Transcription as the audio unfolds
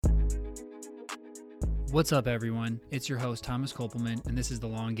What's up, everyone? It's your host, Thomas Kopelman, and this is the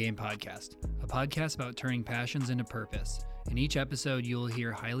Long Game Podcast, a podcast about turning passions into purpose. In each episode, you will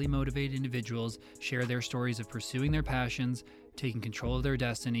hear highly motivated individuals share their stories of pursuing their passions, taking control of their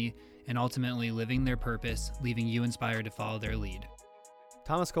destiny, and ultimately living their purpose, leaving you inspired to follow their lead.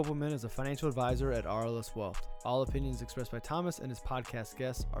 Thomas Kopelman is a financial advisor at RLS Wealth. All opinions expressed by Thomas and his podcast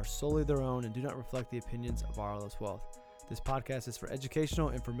guests are solely their own and do not reflect the opinions of RLS Wealth. This podcast is for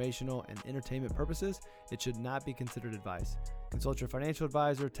educational, informational, and entertainment purposes. It should not be considered advice. Consult your financial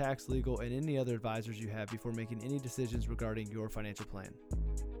advisor, tax, legal, and any other advisors you have before making any decisions regarding your financial plan.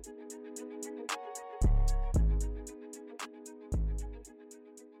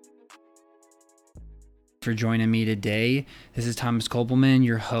 For joining me today. This is Thomas Kopelman,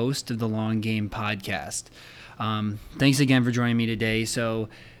 your host of the Long Game Podcast. Thanks again for joining me today. So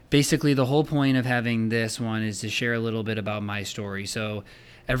basically, the whole point of having this one is to share a little bit about my story. So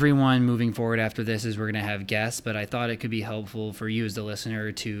everyone moving forward after this is we're going to have guests, but I thought it could be helpful for you as the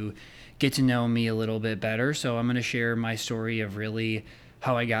listener to get to know me a little bit better. So I'm going to share my story of really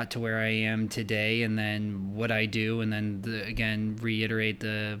how I got to where I am today and then what I do, and then again, reiterate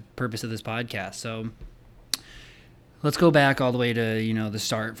the purpose of this podcast. So let's go back all the way to, the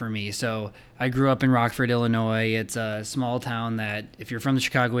start for me. So I grew up in Rockford, Illinois. It's a small town that if you're from the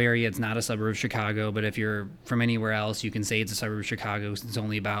Chicago area, it's not a suburb of Chicago, but if you're from anywhere else, you can say it's a suburb of Chicago. It's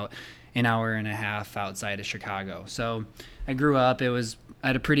only about an hour and a half outside of Chicago. So I grew up, I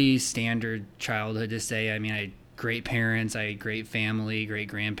had a pretty standard childhood to say. I mean, I had great parents, I had great family, great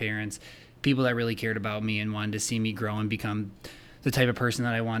grandparents, people that really cared about me and wanted to see me grow and become the type of person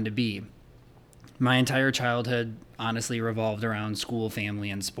that I wanted to be. My entire childhood honestly revolved around school, family,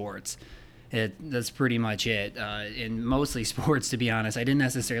 and sports. That's pretty much it. And mostly sports, to be honest. I didn't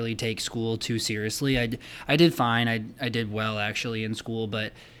necessarily take school too seriously. I did fine. I did well, actually, in school,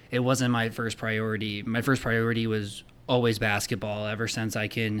 but it wasn't my first priority. My first priority was always basketball. Ever since I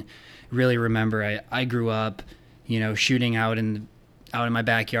can really remember, I grew up, shooting out in my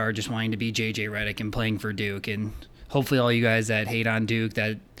backyard, just wanting to be J.J. Redick and playing for Duke. And hopefully all you guys that hate on Duke,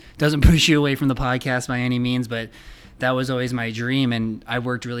 that doesn't push you away from the podcast by any means, but that was always my dream, and I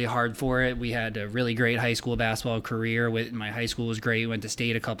worked really hard for it. We had a really great high school basketball career. My high school was great. Went to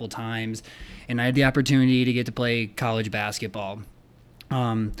state a couple times, and I had the opportunity to get to play college basketball.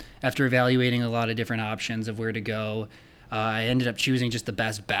 After evaluating a lot of different options of where to go, I ended up choosing just the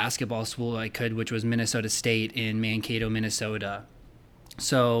best basketball school I could, which was Minnesota State in Mankato, Minnesota.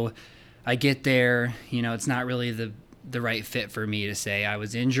 So I get there, it's not really the right fit for me to say. I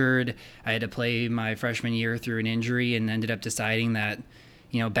was injured. I had to play my freshman year through an injury and ended up deciding that,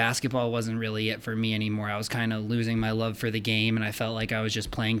 basketball wasn't really it for me anymore. I was kind of losing my love for the game, and I felt like I was just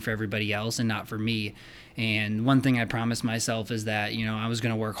playing for everybody else and not for me. And one thing I promised myself is that, I was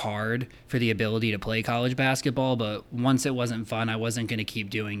going to work hard for the ability to play college basketball, but once it wasn't fun, I wasn't going to keep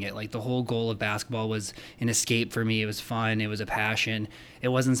doing it. Like, the whole goal of basketball was an escape for me. It was fun. It was a passion. It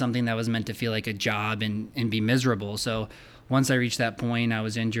wasn't something that was meant to feel like a job and be miserable. So once I reached that point, I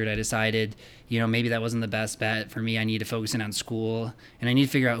was injured. I decided, maybe that wasn't the best bet for me. I need to focus in on school, and I need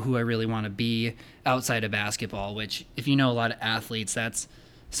to figure out who I really want to be outside of basketball, which, if you know a lot of athletes, that's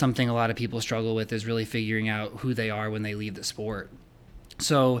something a lot of people struggle with, is really figuring out who they are when they leave the sport.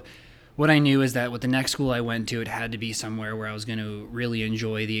 So what I knew is that with the next school I went to, it had to be somewhere where I was going to really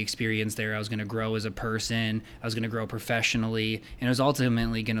enjoy the experience there. I was going to grow as a person. I was going to grow professionally, and it was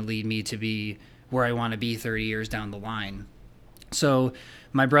ultimately going to lead me to be where I want to be 30 years down the line. So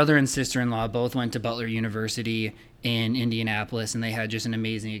my brother and sister-in-law both went to Butler University in Indianapolis, and they had just an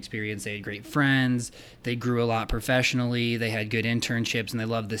amazing experience. They had great friends. They grew a lot professionally. They had good internships, and they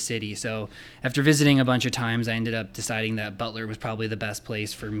loved the city. So after visiting a bunch of times, I ended up deciding that Butler was probably the best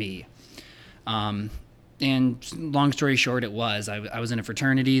place for me. And long story short, it was. I was in a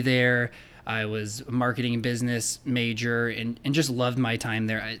fraternity there. I was a marketing and business major, and just loved my time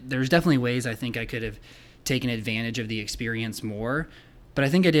there. There's definitely ways I think I could have taken advantage of the experience more, but I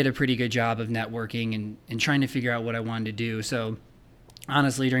think I did a pretty good job of networking and trying to figure out what I wanted to do. So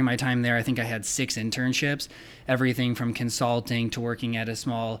honestly, during my time there, I think I had 6 internships, everything from consulting to working at a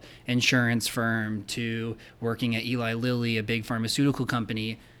small insurance firm to working at Eli Lilly, a big pharmaceutical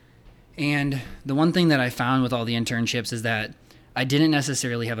company. And the one thing that I found with all the internships is that I didn't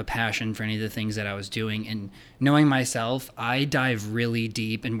necessarily have a passion for any of the things that I was doing. And knowing myself, I dive really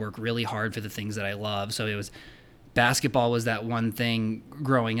deep and work really hard for the things that I love. So basketball was that one thing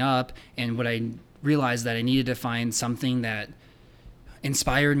growing up. And what I realized that I needed to find something that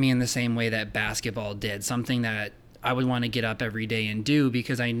inspired me in the same way that basketball did, something that I would want to get up every day and do,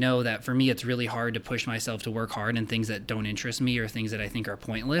 because I know that for me, it's really hard to push myself to work hard in things that don't interest me or things that I think are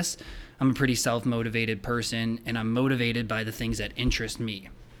pointless. I'm a pretty self-motivated person, and I'm motivated by the things that interest me.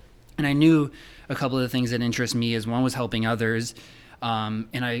 And I knew a couple of the things that interest me is one was helping others. And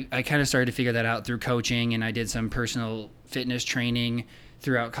I kind of started to figure that out through coaching, and I did some personal fitness training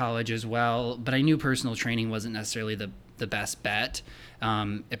throughout college as well. But I knew personal training wasn't necessarily the best bet.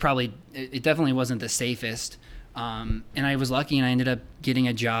 It definitely wasn't the safest. And I was lucky, and I ended up getting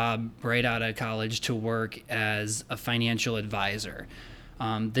a job right out of college to work as a financial advisor.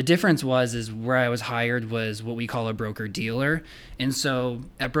 The difference is where I was hired was what we call a broker dealer. And so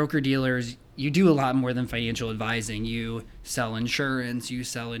at broker dealers, you do a lot more than financial advising. You sell insurance, you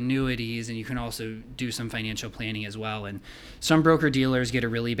sell annuities, and you can also do some financial planning as well. And some broker dealers get a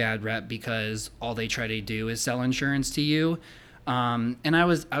really bad rep because all they try to do is sell insurance to you. And I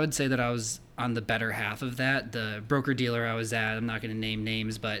would say that I was on the better half of that. The broker dealer I was at, I'm not going to name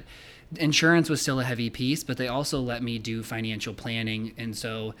names, but insurance was still a heavy piece, but they also let me do financial planning. And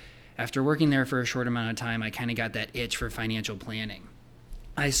so after working there for a short amount of time, I kind of got that itch for financial planning.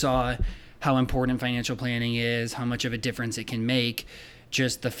 I saw how important financial planning is, how much of a difference it can make.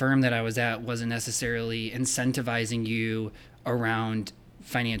 Just the firm that I was at wasn't necessarily incentivizing you around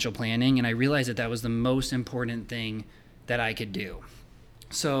financial planning. And I realized that was the most important thing that I could do.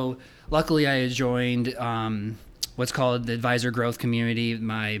 So luckily I had joined what's called the advisor growth community.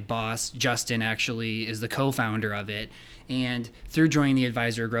 My boss, Justin, actually is the co-founder of it. And through joining the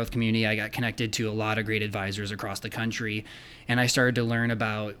advisor growth community, I got connected to a lot of great advisors across the country. And I started to learn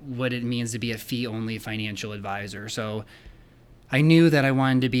about what it means to be a fee-only financial advisor. So I knew that I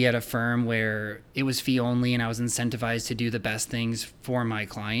wanted to be at a firm where it was fee-only and I was incentivized to do the best things for my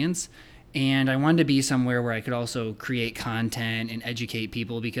clients. And I wanted to be somewhere where I could also create content and educate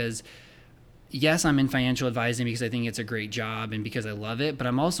people, because yes, I'm in financial advising because I think it's a great job and because I love it, but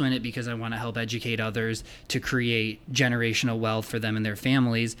I'm also in it because I want to help educate others to create generational wealth for them and their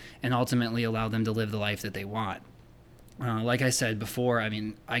families, and ultimately allow them to live the life that they want. Like I said before,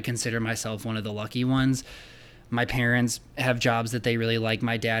 I consider myself one of the lucky ones. My parents have jobs that they really like.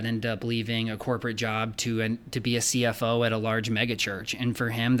 My dad ended up leaving a corporate job to be a CFO at a large megachurch. And for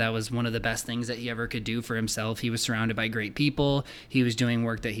him, that was one of the best things that he ever could do for himself. He was surrounded by great people. He was doing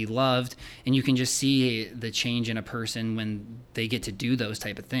work that he loved. And you can just see the change in a person when they get to do those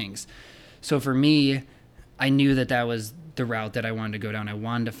type of things. So for me, I knew that was the route that I wanted to go down. I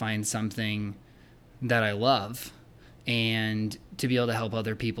wanted to find something that I love and to be able to help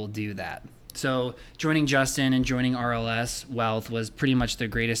other people do that. So joining Justin and joining RLS Wealth was pretty much the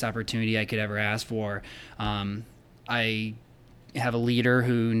greatest opportunity I could ever ask for. I have a leader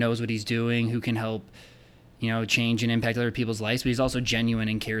who knows what he's doing, who can help, change and impact other people's lives, but he's also genuine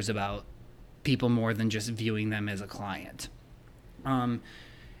and cares about people more than just viewing them as a client. And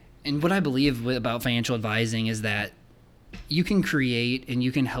what I believe about financial advising is that you can create and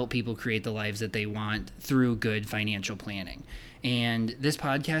you can help people create the lives that they want through good financial planning. And this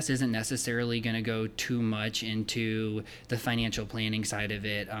podcast isn't necessarily going to go too much into the financial planning side of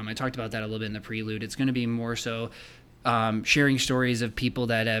it. I talked about that a little bit in the prelude. It's going to be more so sharing stories of people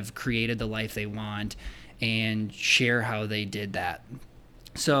that have created the life they want and share how they did that.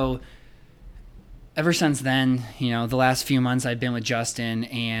 So ever since then, the last few months I've been with Justin,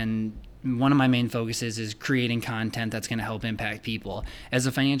 and one of my main focuses is creating content that's going to help impact people. As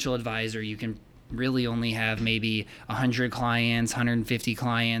a financial advisor, you can really only have maybe 100 clients, 150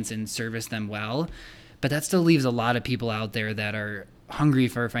 clients, and service them well. But that still leaves a lot of people out there that are hungry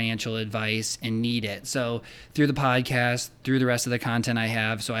for financial advice and need it. So through the podcast, through the rest of the content I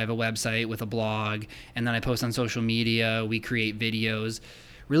have, so I have a website with a blog, and then I post on social media, we create videos.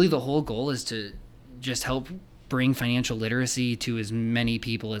 Really the whole goal is to just help bring financial literacy to as many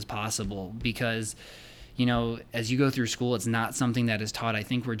people as possible, because as you go through school, it's not something that is taught. I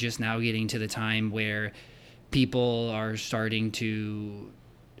think we're just now getting to the time where people are starting to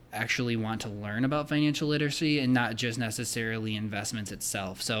actually want to learn about financial literacy and not just necessarily investments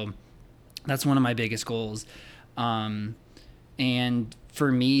itself. So that's one of my biggest goals. And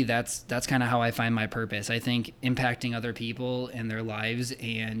for me, that's kind of how I find my purpose. I think impacting other people and their lives,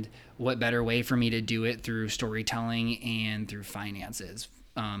 and what better way for me to do it through storytelling and through finances.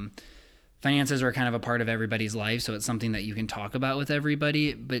 finances are kind of a part of everybody's life, so it's something that you can talk about with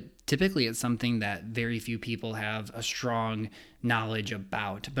everybody, but typically it's something that very few people have a strong knowledge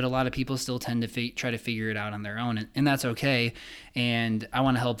about. But a lot of people still tend to try to figure it out on their own, and that's okay. And I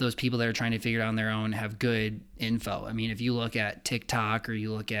want to help those people that are trying to figure it out on their own have good info. I mean, if you look at TikTok or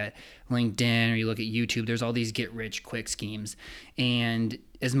you look at LinkedIn or you look at YouTube, there's all these get-rich-quick schemes. And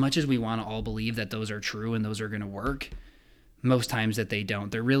as much as we want to all believe that those are true and those are going to work, most times that they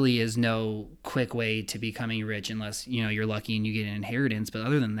don't. There really is no quick way to becoming rich unless, you're lucky and you get an inheritance. But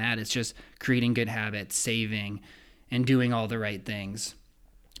other than that, it's just creating good habits, saving, and doing all the right things.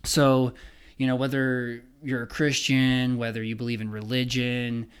 So, whether you're a Christian, whether you believe in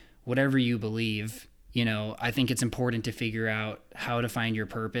religion, whatever you believe, I think it's important to figure out how to find your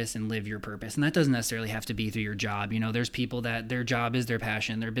purpose and live your purpose. And that doesn't necessarily have to be through your job. There's people that their job is their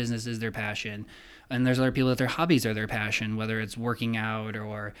passion, their business is their passion. And there's other people that their hobbies are their passion, whether it's working out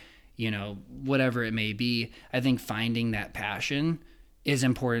or, whatever it may be. I think finding that passion is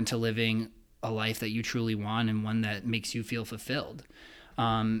important to living a life that you truly want and one that makes you feel fulfilled.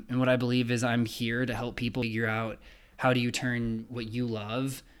 And what I believe is I'm here to help people figure out how do you turn what you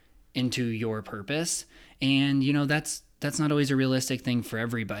love into your purpose. And, that's not always a realistic thing for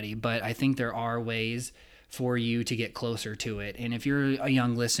everybody, but I think there are ways for you to get closer to it. And if you're a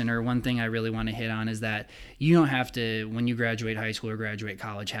young listener, one thing I really want to hit on is that you don't have to, when you graduate high school or graduate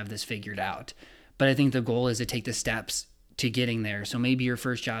college, have this figured out. But I think the goal is to take the steps to getting there. So maybe your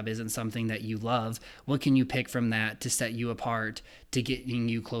first job isn't something that you love. What can you pick from that to set you apart to getting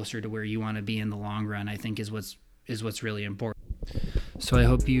you closer to where you want to be in the long run, I think is what's really important. So I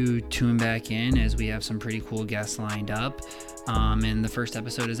hope you tune back in as we have some pretty cool guests lined up. And the first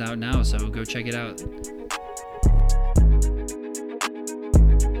episode is out now, so go check it out.